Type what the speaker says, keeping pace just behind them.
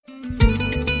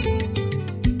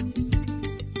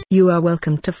You are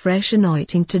welcome to Fresh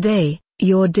Anointing Today,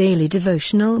 your daily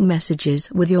devotional messages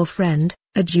with your friend,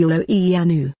 Ajulo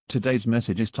Iyanu. Today's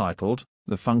message is titled,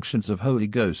 The Functions of Holy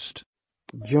Ghost.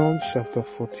 John chapter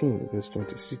 14 verse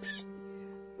 26.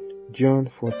 John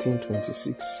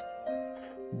 14:26.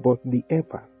 But the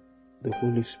Helper, the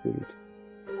Holy Spirit,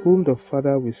 whom the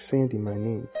Father will send in my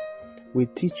name, will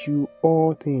teach you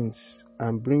all things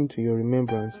and bring to your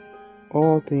remembrance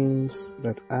all things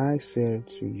that I said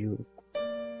to you.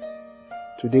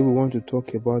 Today we want to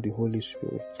talk about the Holy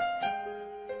Spirit.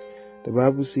 The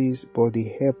Bible says, but the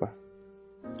Helper.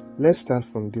 Let's start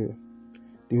from there.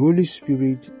 The Holy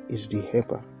Spirit is the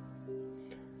Helper.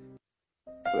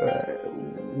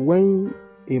 When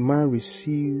a man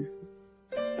receives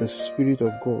the Spirit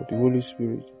of God, the Holy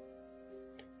Spirit,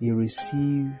 he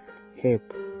receives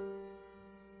help.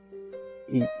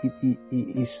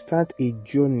 He starts a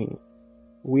journey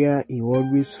where he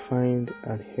always finds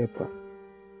an helper.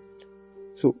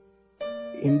 So,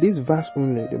 in this verse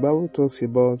only, the Bible talks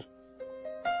about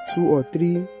 2 or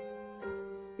 3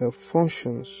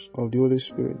 functions of the Holy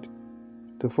Spirit.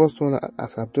 The first one,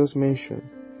 as I've just mentioned,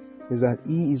 is that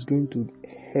He is going to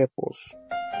help us,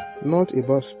 not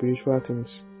about spiritual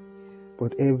things,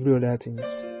 but every other things.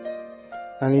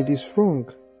 And it is wrong,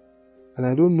 and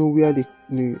I don't know where the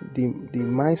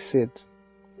mindset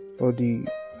or the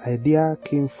idea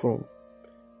came from,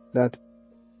 that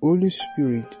Holy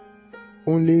Spirit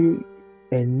only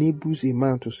enables a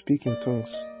man to speak in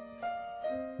tongues.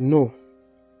 No,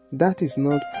 that is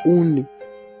not only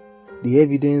the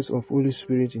evidence of Holy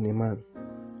Spirit in a man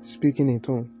speaking in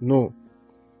tongues. No,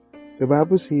 the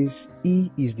Bible says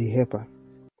He is the helper.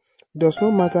 It does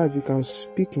not matter if you can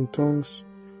speak in tongues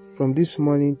from this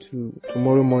morning to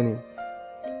tomorrow morning.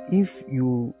 If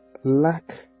you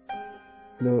lack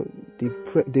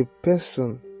the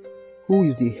person who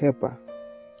is the helper,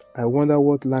 I wonder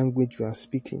what language you are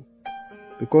speaking.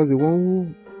 Because the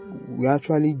one who will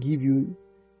actually give you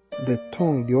the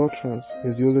tongue, the utterance,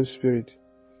 is the Holy Spirit.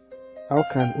 How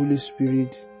can Holy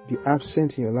Spirit be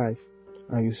absent in your life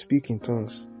and you speak in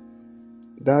tongues?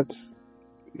 That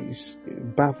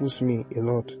baffles me a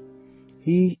lot.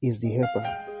 He is the helper.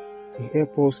 He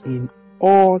helps us in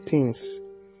all things.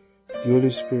 The Holy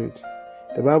Spirit.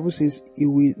 The Bible says He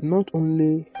will not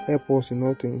only help us in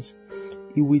all things,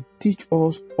 He will teach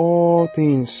us all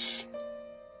things.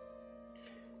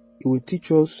 He will teach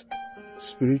us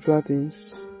spiritual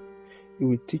things. He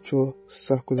will teach us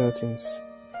secular things.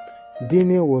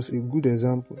 Daniel was a good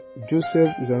example.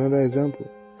 Joseph is another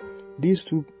example. These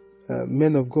 2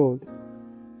 men of God,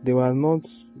 they were not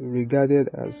regarded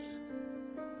as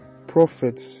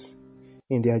prophets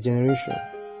in their generation.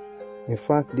 In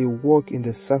fact, they work in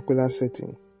the secular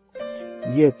setting.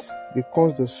 Yet,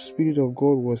 because the Spirit of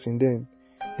God was in them,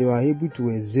 they were able to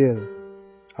excel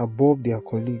above their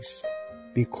colleagues,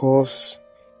 because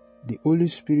the Holy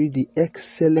Spirit, the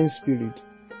excellent Spirit,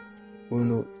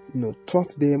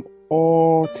 taught them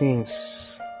all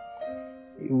things.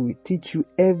 It will teach you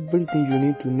everything you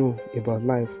need to know about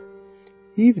life.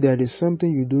 If there is something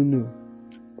you don't know,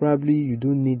 probably you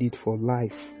don't need it for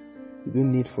life. You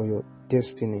don't need for your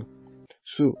destiny.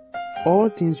 So, all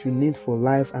things you need for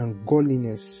life and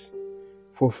godliness,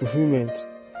 for fulfillment,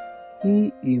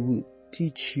 He will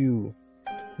teach you.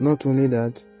 Not only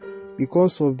that,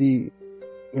 because of the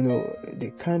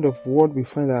kind of world we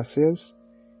find ourselves,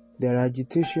 there are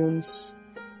agitations,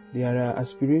 there are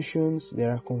aspirations,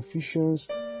 there are confusions,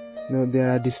 there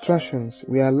are distractions.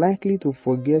 We are likely to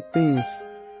forget things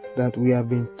that we have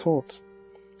been taught.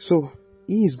 So,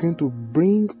 He is going to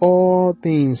bring all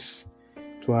things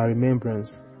to our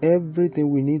remembrance.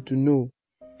 Everything we need to know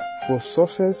for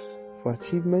success, for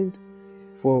achievement,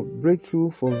 for breakthrough,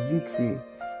 for victory,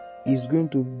 is going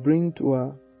to bring to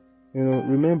our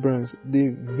remembrance the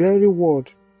very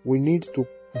word we need to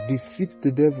defeat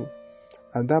the devil.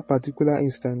 At that particular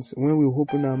instance, when we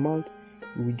open our mouth,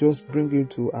 we just bring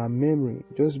it to our memory,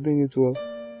 just bring it to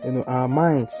our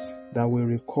minds, that we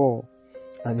recall,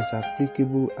 and it's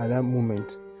applicable at that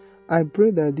moment. I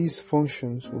pray that these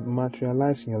functions will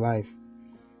materialize in your life.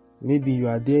 Maybe you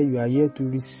are there, you are here to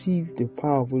receive the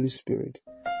power of Holy Spirit.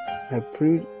 I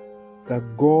pray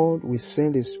that God will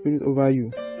send the Spirit over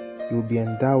you. You will be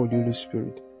endowed with the Holy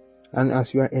Spirit. And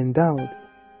as you are endowed,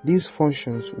 these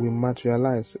functions will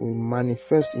materialize, will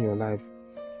manifest in your life.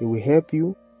 It will help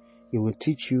you, it will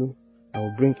teach you, and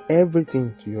will bring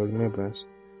everything to your remembrance.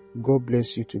 God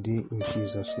bless you today in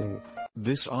Jesus' name.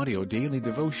 This audio daily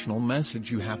devotional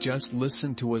message you have just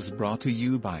listened to was brought to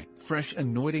you by Fresh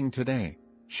Anointing Today.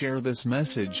 Share this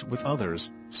message with others.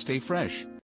 Stay fresh.